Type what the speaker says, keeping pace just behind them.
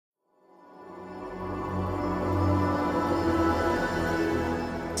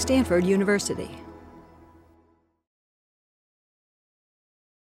Stanford University.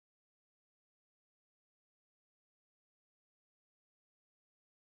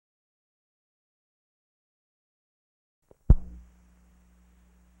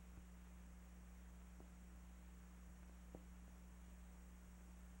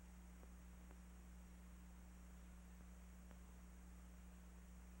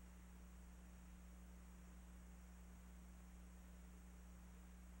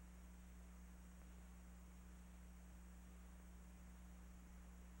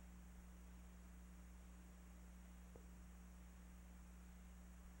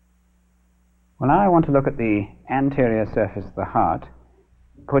 Well, now I want to look at the anterior surface of the heart,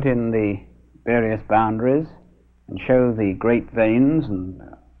 put in the various boundaries, and show the great veins and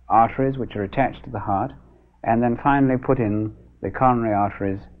arteries which are attached to the heart, and then finally put in the coronary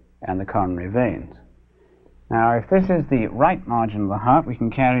arteries and the coronary veins. Now, if this is the right margin of the heart, we can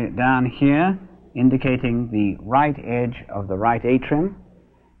carry it down here, indicating the right edge of the right atrium,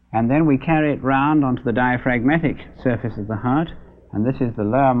 and then we carry it round onto the diaphragmatic surface of the heart, and this is the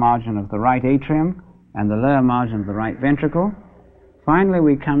lower margin of the right atrium and the lower margin of the right ventricle. Finally,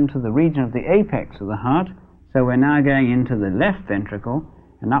 we come to the region of the apex of the heart, so we're now going into the left ventricle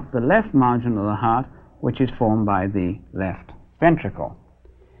and up the left margin of the heart, which is formed by the left ventricle.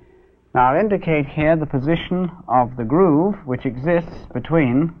 Now, I'll indicate here the position of the groove which exists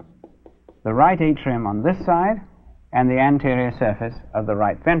between the right atrium on this side and the anterior surface of the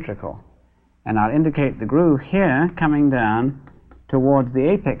right ventricle. And I'll indicate the groove here coming down towards the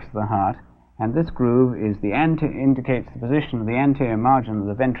apex of the heart, and this groove is indicates the position of the anterior margin of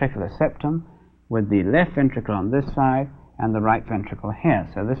the ventricular septum, with the left ventricle on this side and the right ventricle here.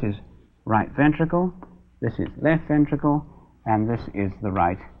 So this is right ventricle, this is left ventricle, and this is the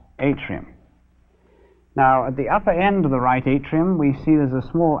right atrium. Now, at the upper end of the right atrium, we see there's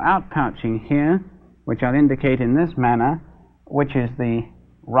a small outpouching here, which I'll indicate in this manner, which is the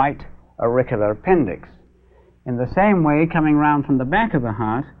right auricular appendix. In the same way, coming round from the back of the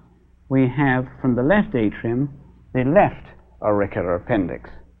heart, we have from the left atrium the left auricular appendix.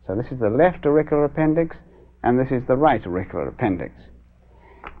 So this is the left auricular appendix, and this is the right auricular appendix.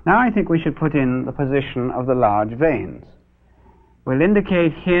 Now I think we should put in the position of the large veins. We'll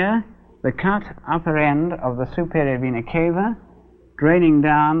indicate here the cut upper end of the superior vena cava, draining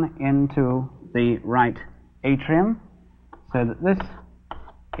down into the right atrium, so that this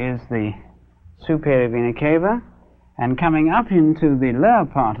is the superior vena cava, and coming up into the lower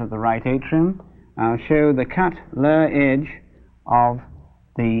part of the right atrium, I'll show the cut lower edge of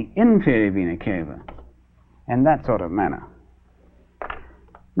the inferior vena cava, in that sort of manner.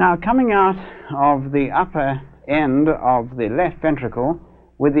 Now, coming out of the upper end of the left ventricle,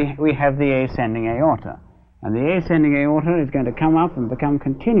 we have the ascending aorta, and the ascending aorta is going to come up and become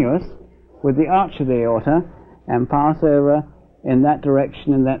continuous with the arch of the aorta and pass over in that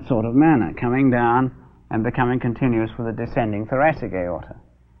direction in that sort of manner, coming down and becoming continuous with the descending thoracic aorta.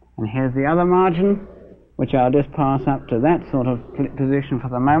 And here's the other margin, which I'll just pass up to that sort of position for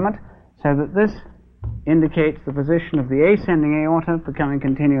the moment, so that this indicates the position of the ascending aorta becoming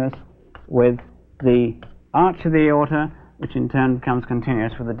continuous with the arch of the aorta, which in turn becomes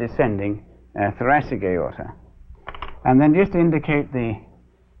continuous with the descending thoracic aorta. And then just to indicate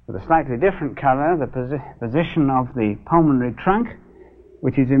with a slightly different color, the position of the pulmonary trunk,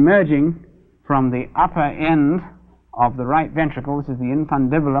 which is emerging from the upper end of the right ventricle. This is the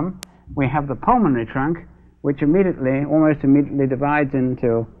infundibulum. We have the pulmonary trunk, which almost immediately divides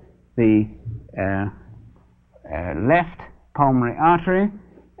into the left pulmonary artery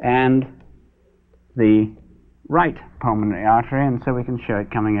and the right pulmonary artery, and so we can show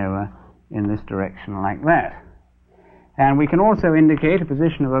it coming over in this direction like that. And we can also indicate a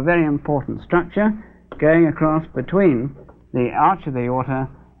position of a very important structure going across between the arch of the aorta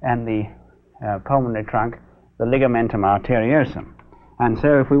and the pulmonary trunk, the ligamentum arteriosum. And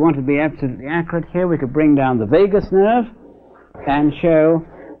so if we want to be absolutely accurate here, we could bring down the vagus nerve and show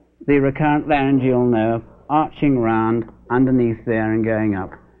the recurrent laryngeal nerve arching round underneath there and going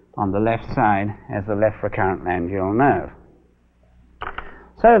up on the left side as the left recurrent laryngeal nerve.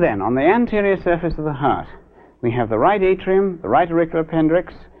 So then, on the anterior surface of the heart, we have the right atrium, the right auricular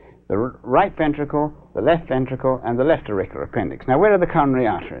appendix, the right ventricle, the left ventricle, and the left auricular appendix. Now, where are the coronary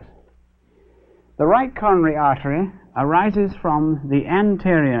arteries? The right coronary artery arises from the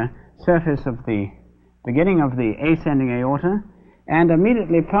anterior surface of the beginning of the ascending aorta and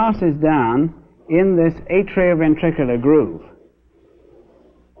immediately passes down in this atrioventricular groove.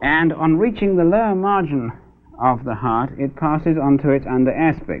 And on reaching the lower margin of the heart, it passes onto its under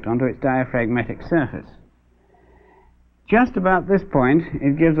aspect, onto its diaphragmatic surface. Just about this point,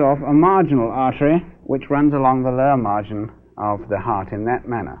 it gives off a marginal artery which runs along the lower margin of the heart in that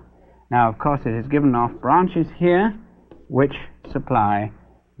manner. Now, of course, it has given off branches here which supply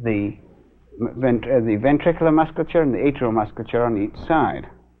the ventricular musculature and the atrial musculature on each side.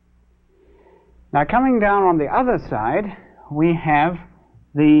 Now, coming down on the other side, we have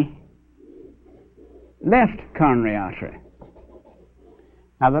the left coronary artery.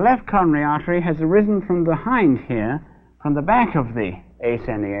 Now, the left coronary artery has arisen from behind here, from the back of the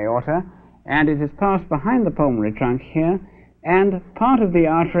ascending aorta, and it has passed behind the pulmonary trunk here, and part of the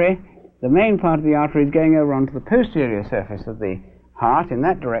artery, the main part of the artery, is going over onto the posterior surface of the heart in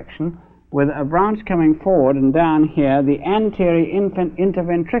that direction, with a branch coming forward and down here, the anterior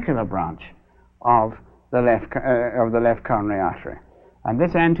interventricular branch of the left coronary artery. And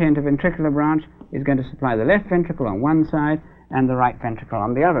this anterior interventricular branch is going to supply the left ventricle on one side and the right ventricle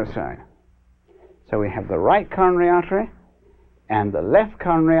on the other side. So we have the right coronary artery and the left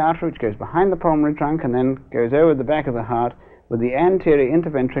coronary artery, which goes behind the pulmonary trunk and then goes over the back of the heart, with the anterior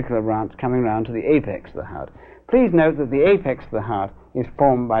interventricular branch coming round to the apex of the heart. Please note that the apex of the heart is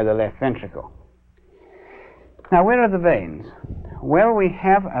formed by the left ventricle. Now, where are the veins? Well, we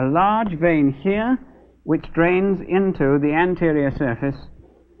have a large vein here which drains into the anterior surface,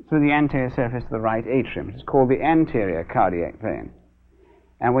 through the anterior surface of the right atrium. It's called the anterior cardiac vein.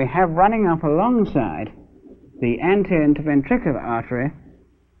 And we have running up alongside the anterior interventricular artery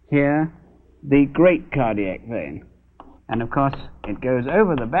here the great cardiac vein. And of course, it goes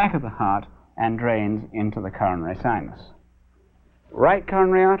over the back of the heart and drains into the coronary sinus. Right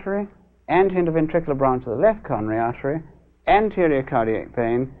coronary artery, anterior interventricular branch of the left coronary artery, anterior cardiac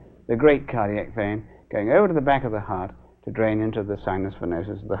vein, the great cardiac vein, going over to the back of the heart to drain into the sinus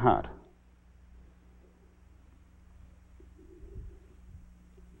venosus of the heart.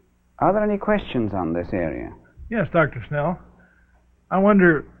 Are there any questions on this area? Yes, Dr. Snell. I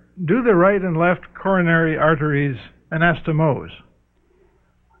wonder, do the right and left coronary arteries anastomose?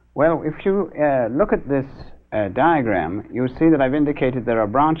 Well, if you look at this diagram, you'll see that I've indicated there are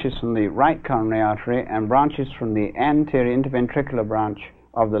branches from the right coronary artery and branches from the anterior interventricular branch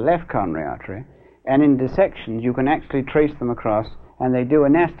of the left coronary artery, and in dissections you can actually trace them across, and they do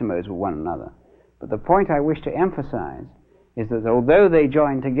anastomose with one another. But the point I wish to emphasize is that although they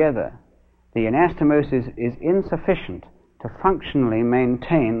join together, the anastomosis is insufficient to functionally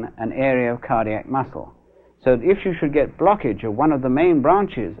maintain an area of cardiac muscle. So that if you should get blockage of one of the main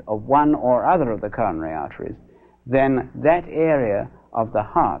branches of one or other of the coronary arteries, then that area of the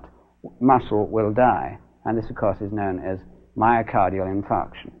heart muscle will die. And this, of course, is known as myocardial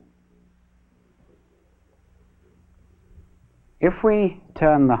infarction. If we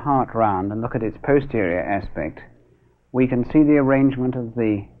turn the heart round and look at its posterior aspect, we can see the arrangement of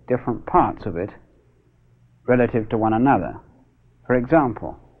the different parts of it relative to one another. For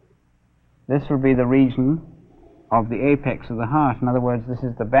example, this will be the region of the apex of the heart. In other words, this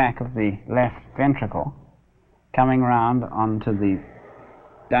is the back of the left ventricle coming round onto the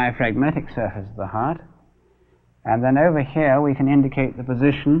diaphragmatic surface of the heart. And then over here we can indicate the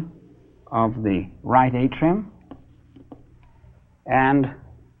position of the right atrium, and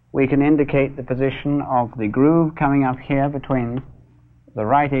we can indicate the position of the groove coming up here between the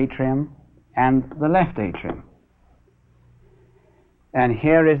right atrium and the left atrium. And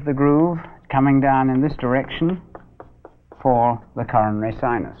here is the groove coming down in this direction for the coronary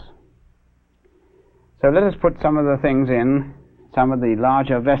sinus. So let us put some of the things in, some of the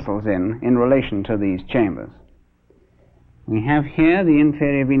larger vessels in relation to these chambers. We have here the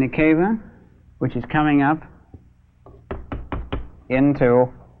inferior vena cava, which is coming up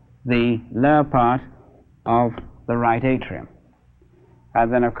into the lower part of the right atrium.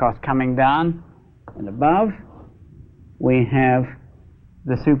 And then, of course, coming down and above, we have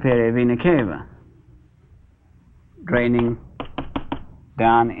the superior vena cava, draining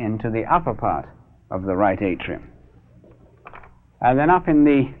down into the upper part of the right atrium. And then up in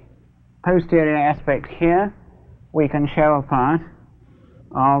the posterior aspect here, we can show a part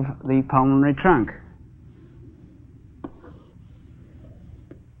of the pulmonary trunk,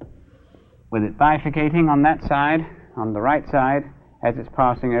 with it bifurcating on that side, on the right side, as it's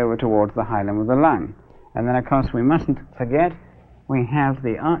passing over towards the hilum of the lung. And then, of course, we mustn't forget we have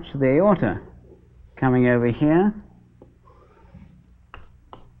the arch of the aorta coming over here,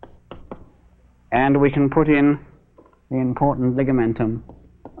 and we can put in the important ligamentum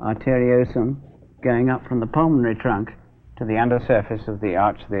arteriosum going up from the pulmonary trunk to the undersurface of the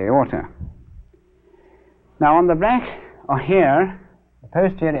arch of the aorta. Now, on the back, or here, the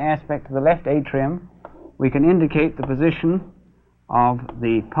posterior aspect of the left atrium, we can indicate the position of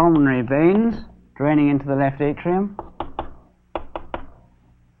the pulmonary veins draining into the left atrium,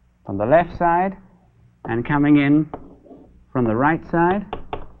 from the left side and coming in from the right side.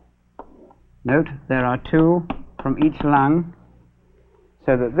 Note there are two from each lung,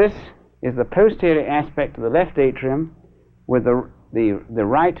 so that this is the posterior aspect of the left atrium with the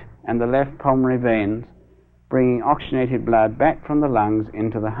right and the left pulmonary veins bringing oxygenated blood back from the lungs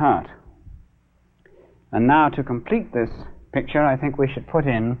into the heart. And now, to complete this picture, I think we should put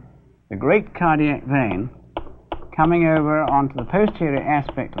in the great cardiac vein coming over onto the posterior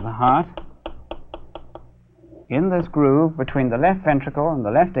aspect of the heart in this groove between the left ventricle and the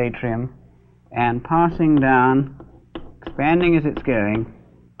left atrium, and passing down, expanding as it's going,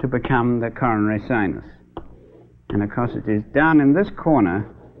 to become the coronary sinus. And of course it is down in this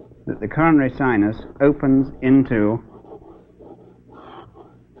corner that the coronary sinus opens into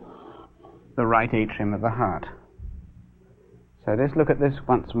the right atrium of the heart. So let's look at this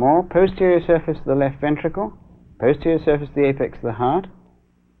once more. Posterior surface of the left ventricle, posterior surface of the apex of the heart,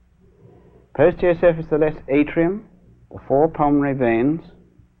 posterior surface of the left atrium, the four pulmonary veins,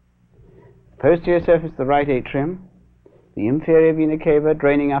 posterior surface of the right atrium, the inferior vena cava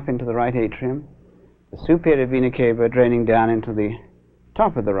draining up into the right atrium, the superior vena cava draining down into the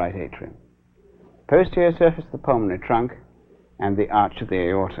top of the right atrium, posterior surface of the pulmonary trunk, and the arch of the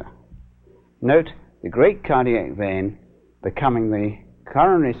aorta. Note the great cardiac vein becoming the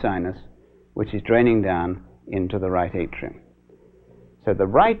coronary sinus, which is draining down into the right atrium. So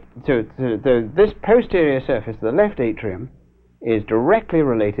this posterior surface of the left atrium is directly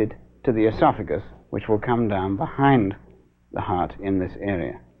related to the esophagus, which will come down behind the heart in this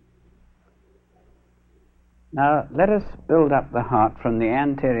area. Now let us build up the heart from the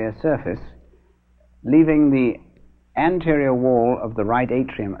anterior surface, leaving the anterior wall of the right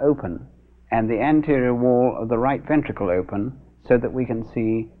atrium open and the anterior wall of the right ventricle open, so that we can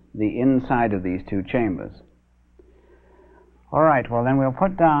see the inside of these two chambers. All right, well then we'll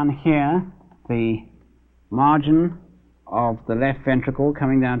put down here the margin of the left ventricle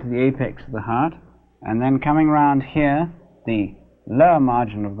coming down to the apex of the heart, and then coming round here the lower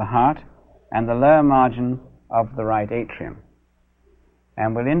margin of the heart and the lower margin of the right atrium.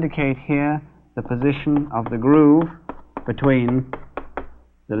 And we'll indicate here the position of the groove between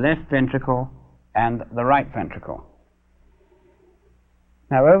the left ventricle and the right ventricle.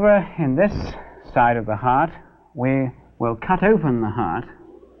 Now over in this side of the heart, we will cut open the heart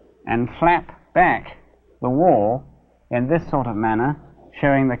and flap back the wall in this sort of manner,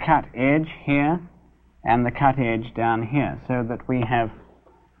 showing the cut edge here and the cut edge down here, so that we have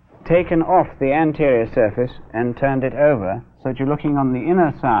taken off the anterior surface and turned it over, so that you're looking on the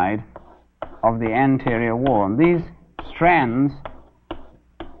inner side of the anterior wall. And these strands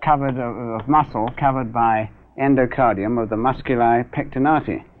covered of muscle covered by endocardium of the musculi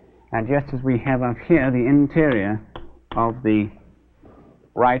pectinati, and just as we have up here the interior of the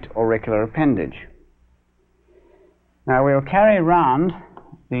right auricular appendage. Now we'll carry round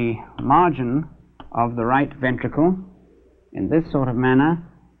the margin of the right ventricle in this sort of manner,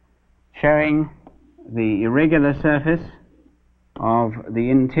 showing the irregular surface of the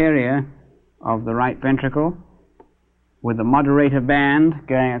interior of the right ventricle, with the moderator band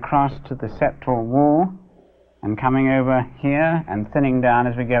going across to the septal wall and coming over here and thinning down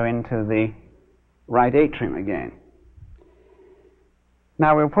as we go into the right atrium again.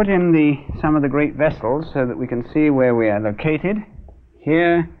 Now we'll put in some of the great vessels so that we can see where we are located.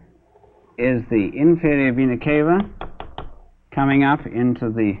 Here is the inferior vena cava coming up into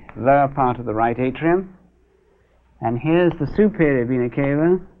the lower part of the right atrium, and here's the superior vena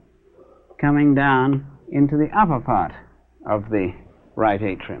cava coming down into the upper part of the right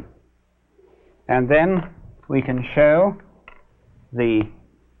atrium. And then we can show the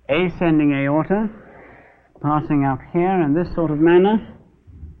ascending aorta passing up here in this sort of manner,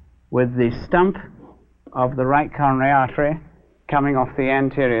 with the stump of the right coronary artery coming off the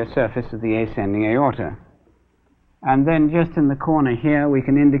anterior surface of the ascending aorta. And then just in the corner here we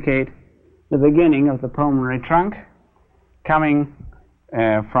can indicate the beginning of the pulmonary trunk coming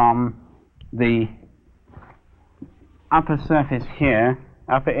from the upper surface here,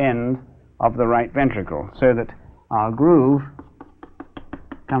 upper end of the right ventricle, so that our groove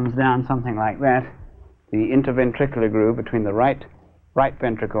comes down something like that, the interventricular groove between the right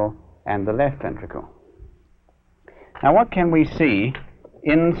ventricle and the left ventricle. Now what can we see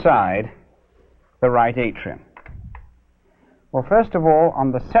inside the right atrium? Well, first of all,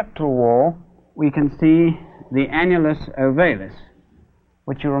 on the septal wall we can see the annulus ovalis,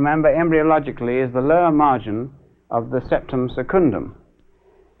 which you remember embryologically is the lower margin of the septum secundum.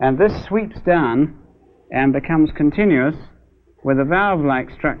 And this sweeps down and becomes continuous with a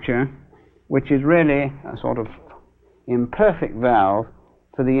valve-like structure, which is really a sort of imperfect valve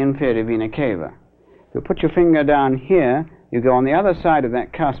for the inferior vena cava. If you put your finger down here, you go on the other side of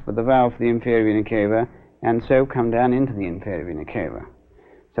that cusp of the valve for the inferior vena cava, and so come down into the inferior vena cava.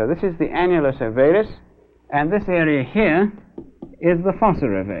 So this is the annulus ovalis, and this area here is the fossa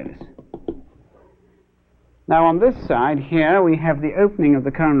ovalis. Now on this side here we have the opening of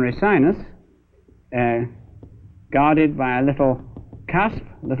the coronary sinus, guarded by a little cusp,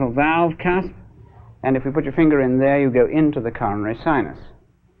 little valve cusp, and if you put your finger in there you go into the coronary sinus.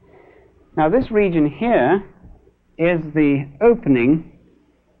 Now this region here is the opening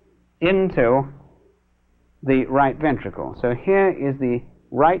into the right ventricle. So here is the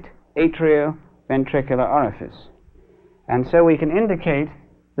right atrioventricular orifice. And so we can indicate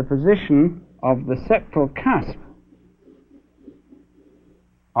the position of the septal cusp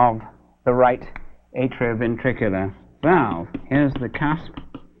of the right atrioventricular valve. Here's the cusp,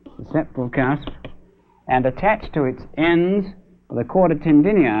 the septal cusp, and attached to its ends are the chorda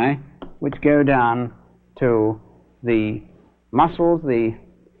tendinei, which go down to the muscles, the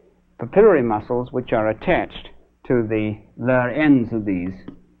papillary muscles, which are attached to the lower ends of these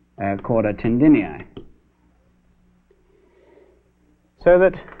chorda tendinei. So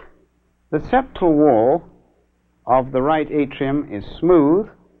that the septal wall of the right atrium is smooth,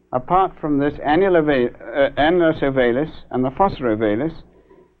 apart from this annulus ovalis and the fossa ovalis,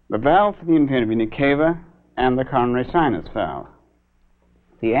 the valve for the inferior vena cava, and the coronary sinus valve.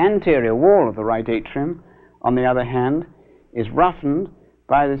 The anterior wall of the right atrium, on the other hand, is roughened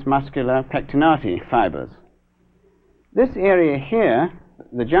by this muscular pectinati fibers. This area here,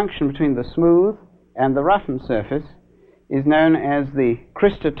 the junction between the smooth and the roughened surface, is known as the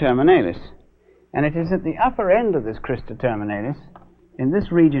crista terminalis, and it is at the upper end of this crista terminalis, in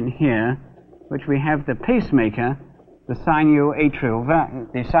this region here, which we have the pacemaker, the sinoatrial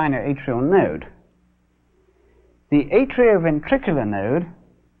node. The atrioventricular node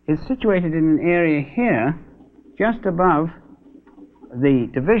is situated in an area here, just above the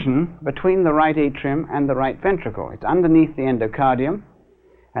division between the right atrium and the right ventricle. It's underneath the endocardium,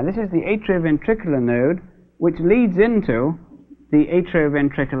 and this is the atrioventricular node, which leads into the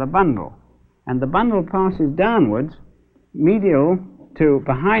atrioventricular bundle. And the bundle passes downwards, medial to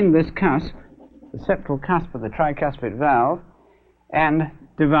behind this cusp, the septal cusp of the tricuspid valve, and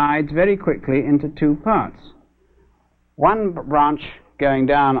divides very quickly into two parts. One branch going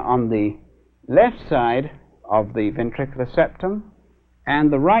down on the left side of the ventricular septum,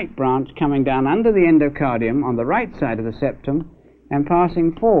 and the right branch coming down under the endocardium on the right side of the septum and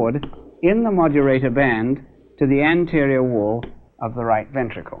passing forward in the modulator band to the anterior wall of the right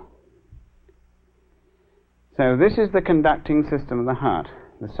ventricle. So this is the conducting system of the heart.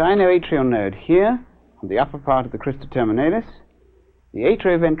 The sinoatrial node here, on the upper part of the crista terminalis, the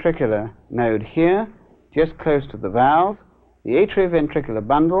atrioventricular node here, just close to the valve, the atrioventricular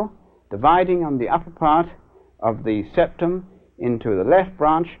bundle, dividing on the upper part of the septum into the left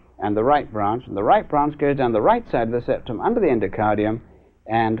branch and the right branch, and the right branch goes down the right side of the septum under the endocardium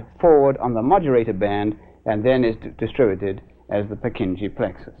and forward on the modulator band, and then is distributed as the Purkinje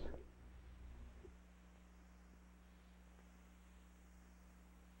plexus.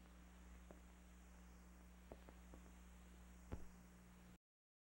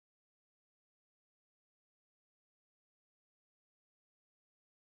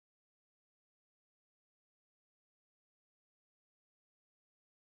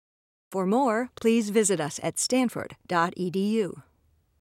 For more, please visit us at stanford.edu.